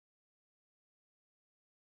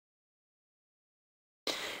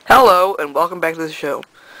Hello, and welcome back to the show.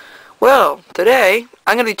 Well, today,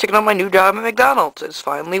 I'm going to be checking out my new job at McDonald's. It's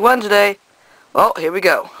finally Wednesday. Well, here we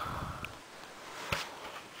go.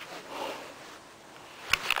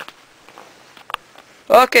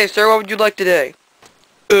 Okay, sir, what would you like today?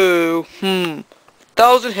 1,000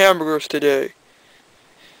 hamburgers today.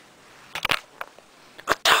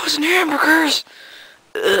 1,000 hamburgers?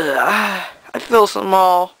 I feel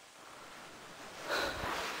small.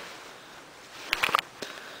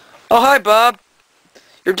 Oh, hi, Bob.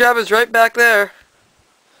 Your job is right back there.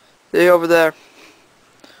 See, over there.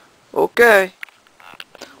 Okay.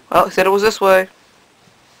 Well, he said it was this way.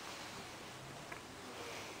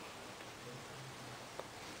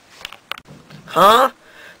 Huh?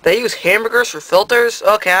 They use hamburgers for filters?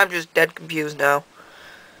 Okay, I'm just dead confused now.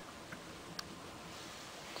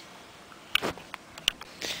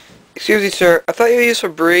 Excuse me, sir. I thought you used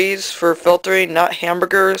Febreze for filtering, not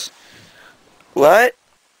hamburgers. What?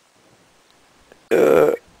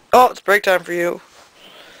 Oh, it's break time for you.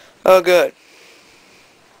 Oh, good.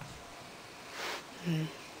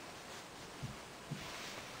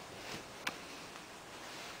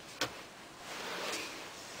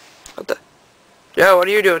 What the? Joe, what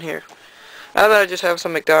are you doing here? I thought I'd just have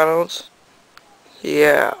some McDonald's.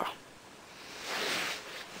 Yeah.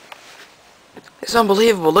 It's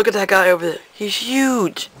unbelievable. Look at that guy over there. He's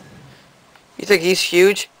huge. You think he's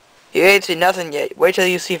huge? You ain't seen nothing yet. Wait till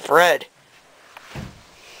you see Fred.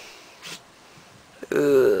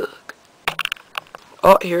 Ugh.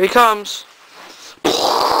 Oh, here he comes.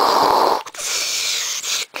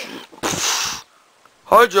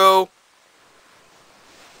 Hi, Joe.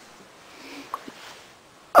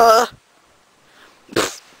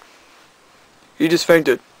 He just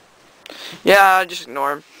fainted. Yeah, just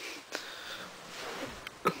ignore him.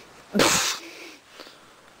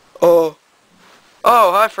 Oh.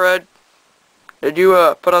 Oh, hi, Fred. Did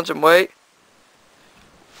you, put on some weight?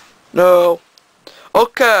 No.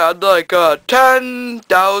 Okay, I'd like,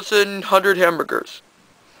 10,000 hamburgers.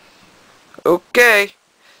 Okay.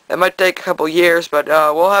 That might take a couple years, but,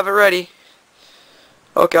 we'll have it ready.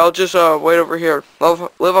 Okay, I'll just, wait over here. Live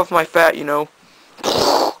off my fat, you know.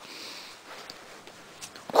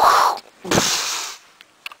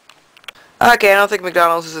 Okay, I don't think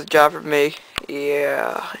McDonald's is a job for me.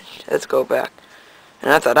 Yeah, let's go back.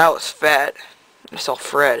 And I thought I was fat. I saw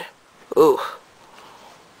Fred. Ooh.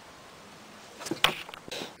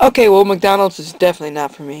 Okay, well, McDonald's is definitely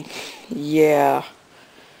not for me. Yeah.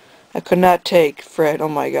 I could not take Fred. Oh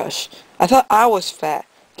my gosh. I thought I was fat.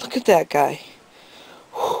 Look at that guy.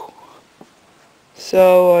 Whew.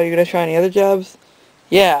 So, are you gonna try any other jobs?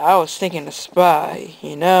 Yeah, I was thinking a spy,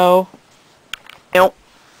 you know. Down,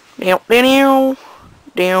 down, down,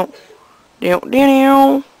 down, down,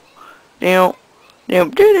 down, down, down,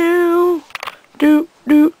 do do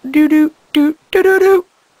do do do do do do do.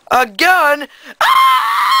 A gun!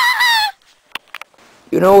 Ah!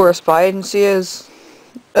 You know where a spy agency is?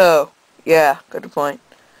 Oh, yeah, good point.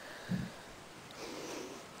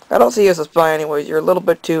 I don't see you as a spy anyways. You're a little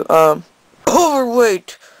bit too,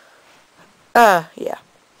 overweight. Yeah.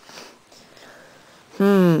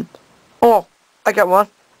 Oh, I got one.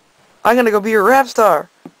 I'm gonna go be your rap star.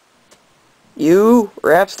 You?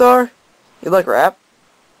 Rap star? You like rap?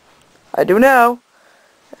 I do now.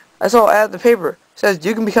 I saw an ad in the paper. It says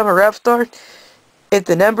you can become a rap star if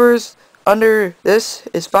the numbers under this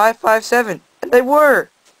is 557. And they were.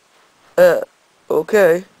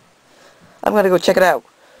 Okay. I'm gonna go check it out.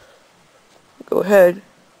 Go ahead.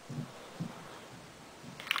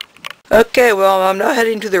 Okay, well, I'm now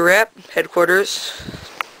heading to the rap headquarters.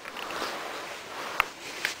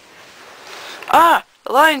 Ah!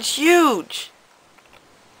 The line's huge!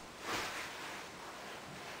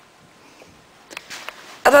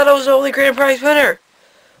 I thought I was the only grand prize winner!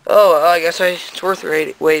 Oh, well, I guess it's worth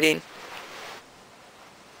waiting.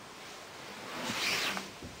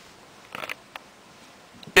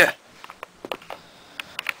 Yeah.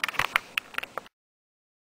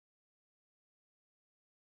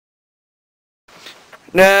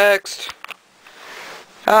 Next.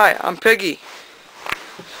 Hi, I'm Piggy.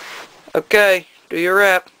 Okay, do your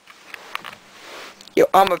rap. Yo,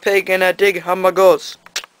 I'm a pig and I dig hamburgers.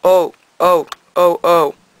 Oh, oh, oh,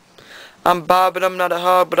 oh. I'm Bob and I'm not a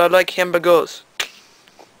hog, but I like hamburgers.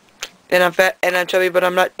 And I'm fat and I'm chubby, but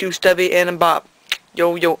I'm not too stubby and I'm Bob.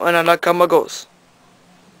 Yo, yo, and I like hamburgers.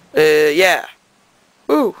 Yeah.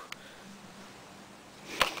 Woo.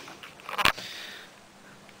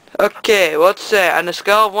 Okay, what's that? On a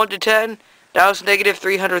scale of 1 to 10, that was negative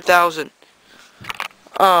 300,000.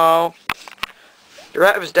 Oh. The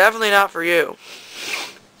rap was definitely not for you.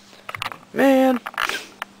 Man.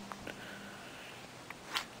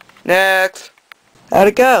 Next. How'd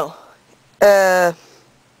it go?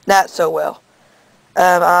 Not so well.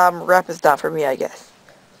 Rap is not for me, I guess.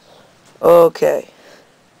 Okay.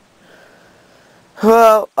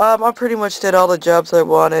 Well, I pretty much did all the jobs I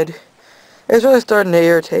wanted. It's really starting to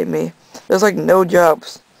irritate me. There's like no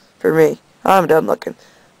jobs for me. I'm done looking.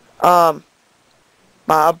 Bob,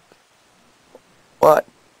 what?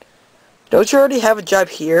 Don't you already have a job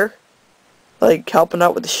here? Like, helping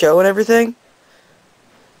out with the show and everything?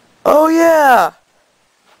 Oh, yeah!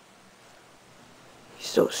 He's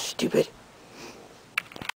so stupid.